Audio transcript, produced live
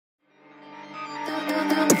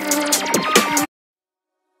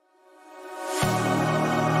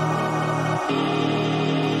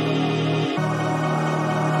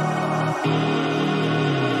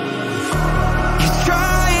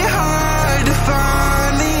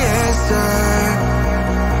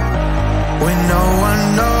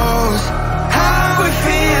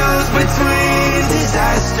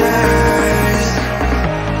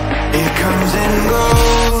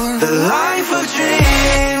The life of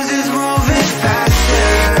dreams is moving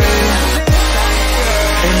faster,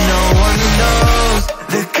 and no one knows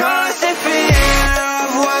the constant fear of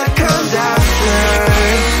what comes after.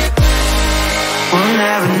 We'll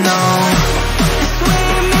never know. It's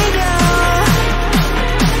weighing me down,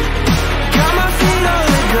 got my feet on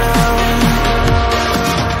the ground.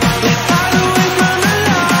 Let's hide away from the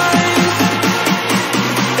lights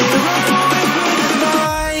and run away from the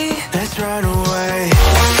night. Let's run away.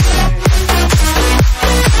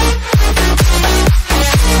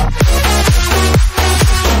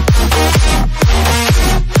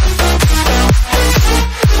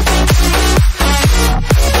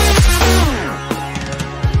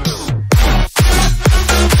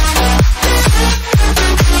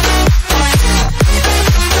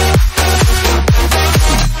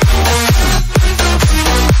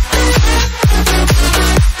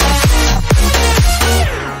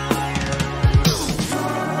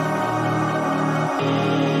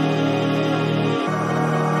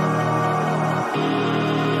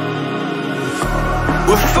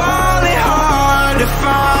 We're falling hard to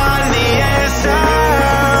find the answer.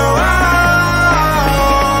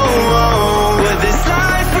 Will this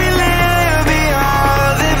life we live be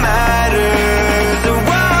all that matters?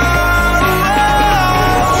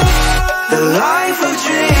 The life of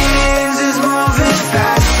dreams is moving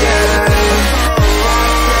faster,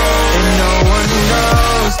 and no one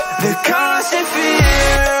knows the constant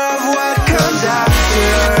fear of what comes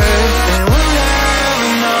after. And we'll never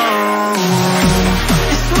know.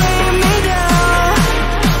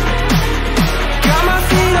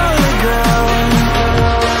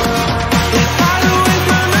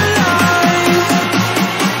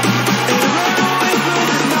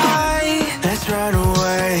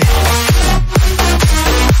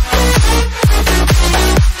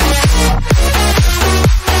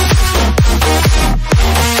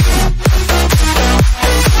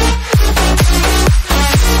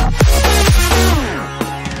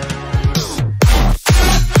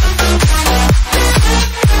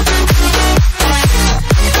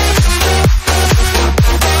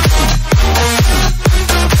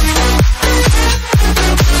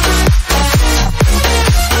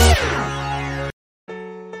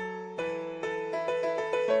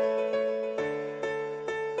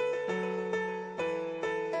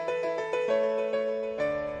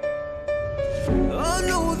 I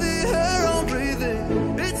know the air I'm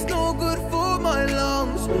breathing, it's no good for my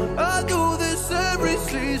lungs. I do this every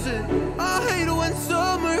season, I hate when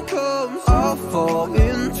summer comes. I fall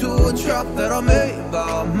into a trap that I made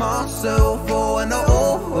by myself. Oh, and I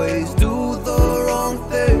always do the wrong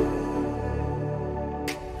thing.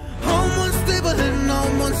 I'm unstable and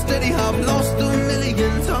I'm unsteady, I've lost a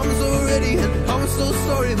million times already, and I'm so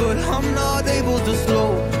sorry, but I'm not able to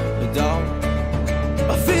slow down.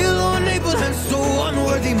 I feel unable and so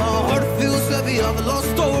unworthy, my heart feels heavy, I've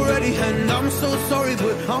lost already, and I'm so sorry,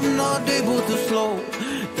 but I'm not able to slow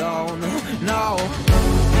down now.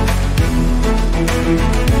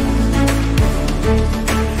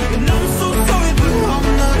 And I'm so sorry, but I'm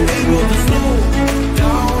not able to slow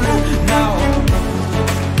down now.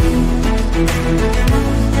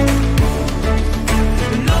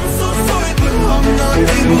 And I'm so sorry, but I'm not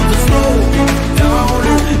able to slow down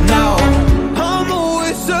now.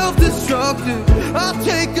 Self-destructive, I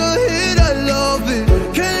take a hit, I love it.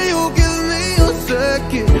 Can you give me a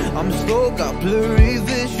second? I'm slow, got blurry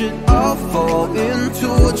vision. I fall into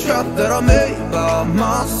a trap that I made by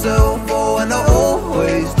myself. Oh, and I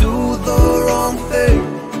always do the wrong thing.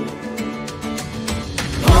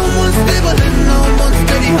 I'm unstable and I'm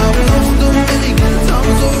unsteady, I've lost a million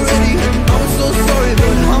times already, and I'm so sorry,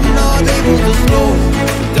 but I'm not able to slow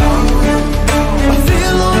down. I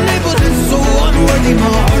feel unable and so unworthy,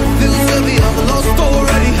 my heart feels heavy, I've lost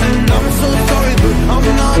already, and I'm so sorry, but I'm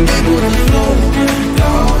not able to slow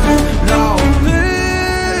down now.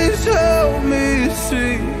 Please help me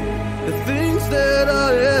see the things that I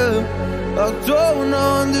am, I don't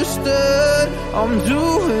understand. I'm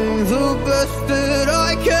doing the best that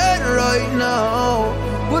I can right now,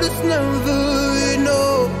 but it's never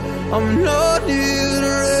enough. I'm not even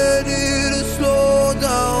ready to slow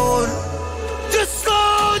down. Just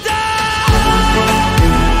slow down.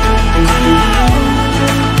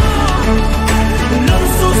 And I'm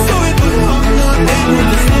so sorry, but I'm not able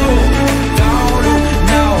to slow down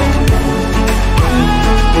now.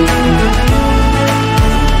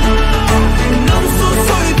 And I'm so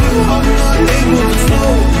sorry, but I'm not able to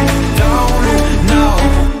slow down now.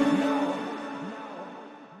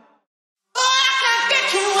 Oh, I can't get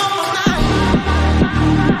you off my mind.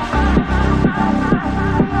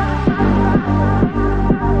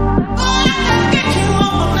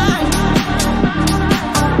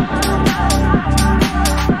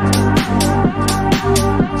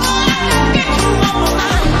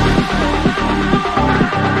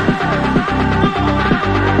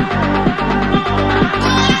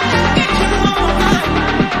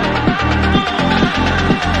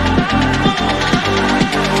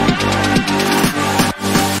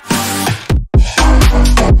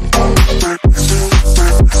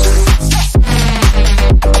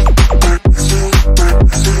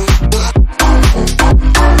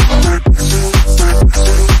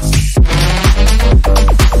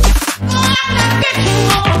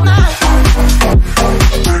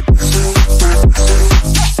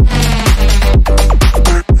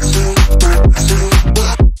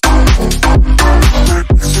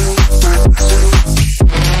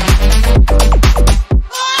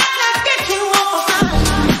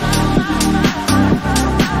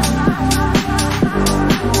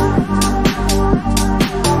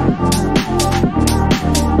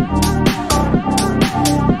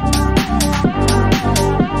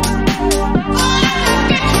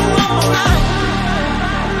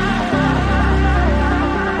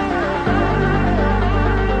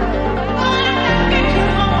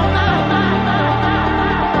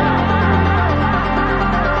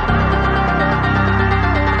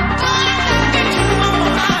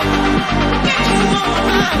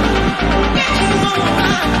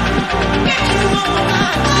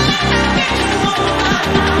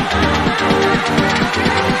 We'll